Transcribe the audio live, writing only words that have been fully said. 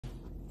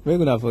We're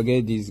gonna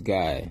forget this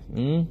guy.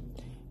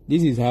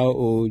 This is how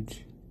old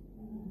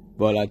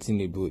Bola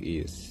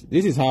TINUBU is.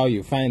 This is how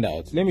you find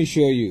out. Let me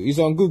show you. It's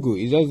on Google.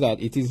 It's just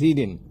that it is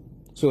hidden.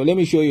 So let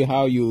me show you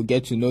how you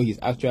get to know his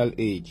actual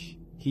age.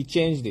 He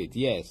changed it,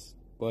 yes,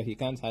 but he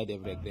can't hide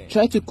everything.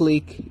 Try to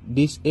click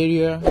this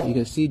area. You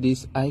can see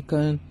this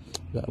icon.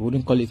 I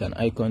wouldn't call it an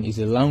icon. It's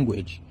a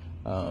language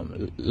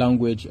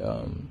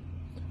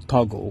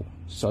toggle,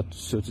 so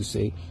to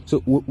say. So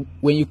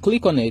when you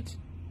click on it,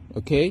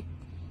 okay,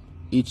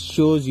 it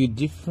shows you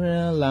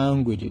different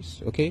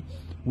languages, okay,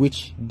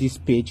 which this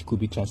page could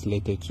be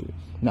translated to.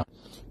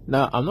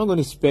 Now I'm not going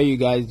to spare you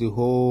guys the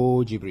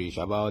whole gibberish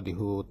about the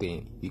whole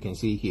thing. You can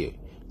see here.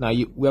 Now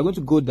we are going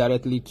to go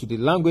directly to the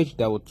language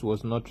that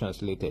was not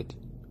translated,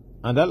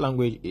 and that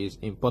language is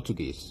in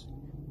Portuguese.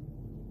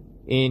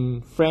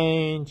 In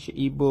French,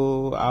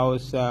 Igbo,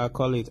 Hausa,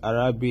 call it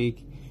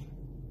Arabic,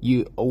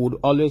 you would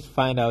always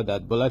find out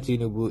that Bola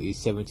TINUBU is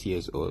 70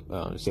 years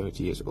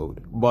old.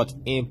 But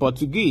in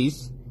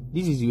Portuguese,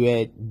 this is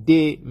where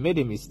they made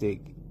a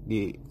mistake.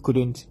 They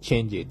couldn't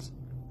change it,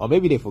 or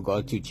maybe they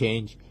forgot to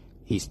change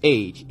his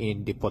age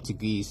in the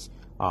Portuguese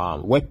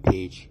web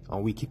page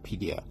on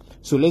Wikipedia.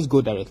 So let's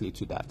go directly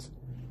to that.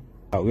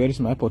 Where is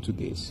my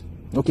Portuguese?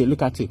 Okay,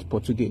 look at it,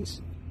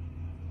 Portuguese.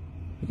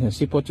 You can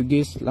see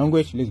Portuguese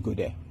language. Let's go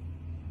there.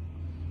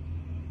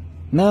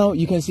 Now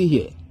you can see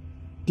here,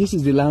 this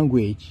is the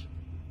language.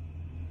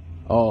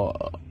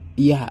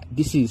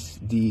 This is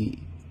the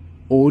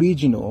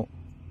original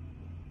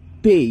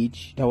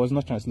page that was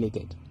not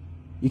translated.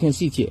 You can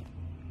see it here.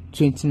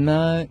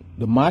 29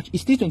 the March.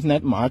 It's still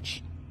 29th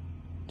March.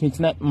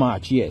 29th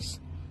March, yes.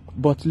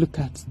 But look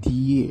at the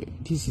year.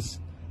 This is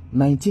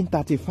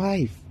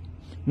 1935.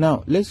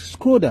 Now let's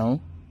scroll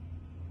down.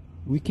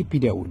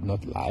 Wikipedia would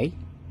not lie.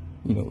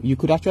 You know, you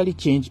could actually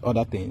change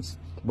other things,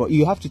 but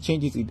you have to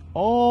change it in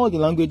all the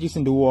languages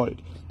in the world.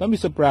 Don't be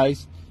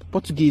surprised.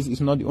 Portuguese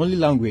is not the only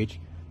language.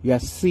 You are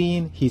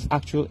seeing his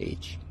actual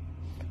age.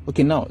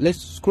 Okay, now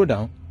let's scroll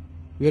down.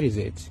 Where is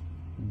it?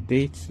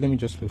 Date. Let me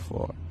just look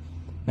for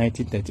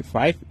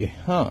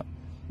 1935.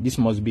 This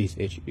must be his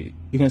age.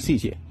 You can see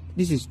it here.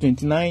 This is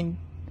 29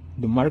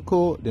 the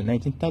Marco, the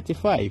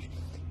 1935.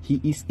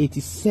 He is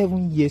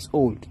 87 years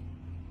old.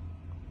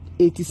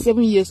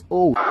 87 years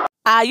old.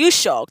 Are you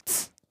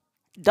shocked?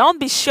 Don't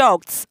be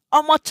shocked.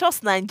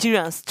 Trust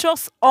Nigerians.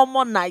 Trust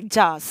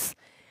Nigerians.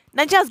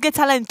 Nigerians get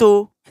talent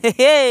though.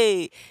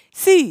 Hey.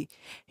 See,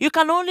 you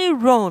can only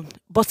run,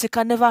 but you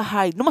can never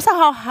hide. No matter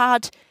how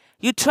hard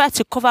you try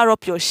to cover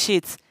up your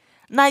shit,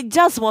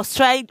 Nigerians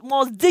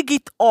must dig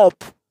it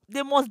up.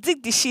 They must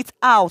dig the shit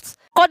out.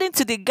 According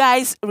to the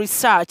guy's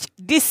research,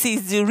 this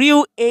is the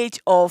real age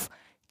of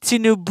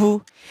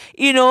TINUBU.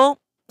 You know,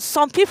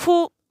 some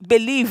people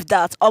believe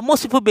that, or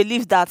most people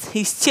believe that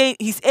his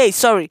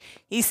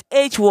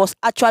age was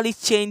actually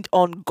changed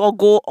on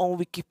Google, on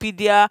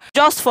Wikipedia,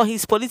 just for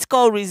his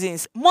political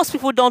reasons. Most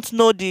people don't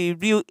know the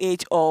real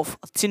age of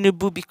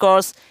TINUBU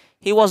because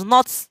he was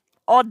not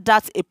all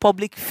that a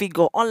public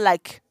figure,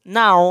 unlike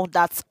now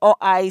that all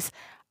eyes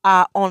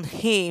are on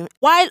him.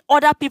 While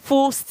other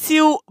people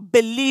still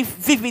believe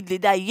vividly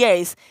that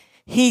yes,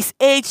 his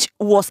age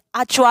was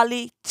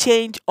actually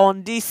changed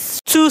on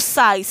these two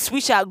sites,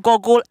 which are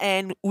Google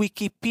and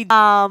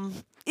Wikipedia.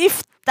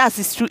 If that's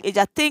his true age,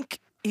 I think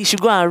he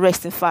should go and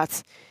rest, in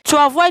fact,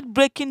 to avoid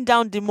breaking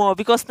down the more,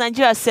 because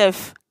Nigeria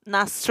self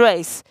na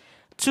stress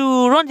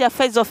to run the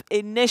affairs of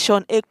a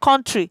nation, a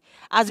country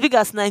as big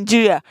as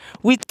Nigeria,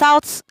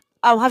 without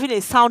having a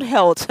sound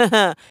health.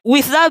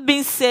 With that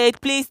being said,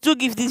 please do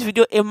give this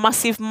video a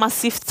massive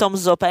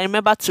thumbs up, and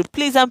remember to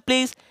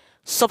please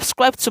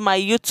subscribe to my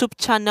YouTube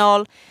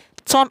channel,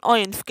 turn on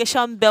your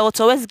notification bell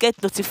to always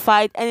get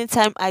notified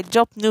anytime I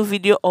drop new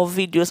video or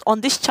videos.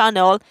 On this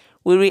channel,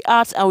 we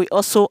react and we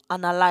also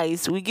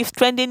analyze. We give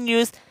trending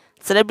news,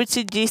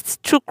 celebrity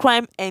gist, true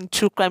crime and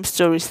true crime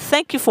stories.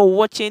 Thank you for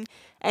watching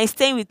and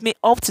staying with me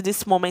up to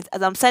this moment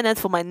as I'm signing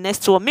for my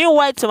next one.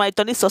 Meanwhile, to my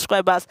returning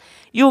subscribers,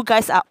 you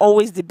guys are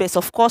always the best.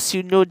 Of course,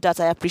 you know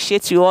that I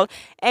appreciate you all.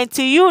 And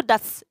to you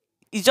that's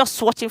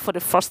just watching for the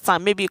first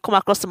time, maybe you come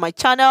across to my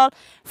channel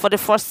for the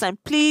first time,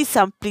 please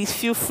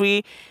feel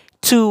free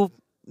to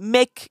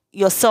make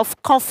yourself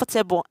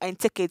comfortable and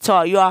take a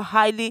tour. You are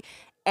highly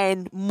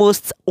and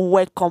most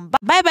welcome.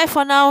 Bye bye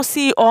for now.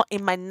 See you all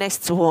in my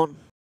next one.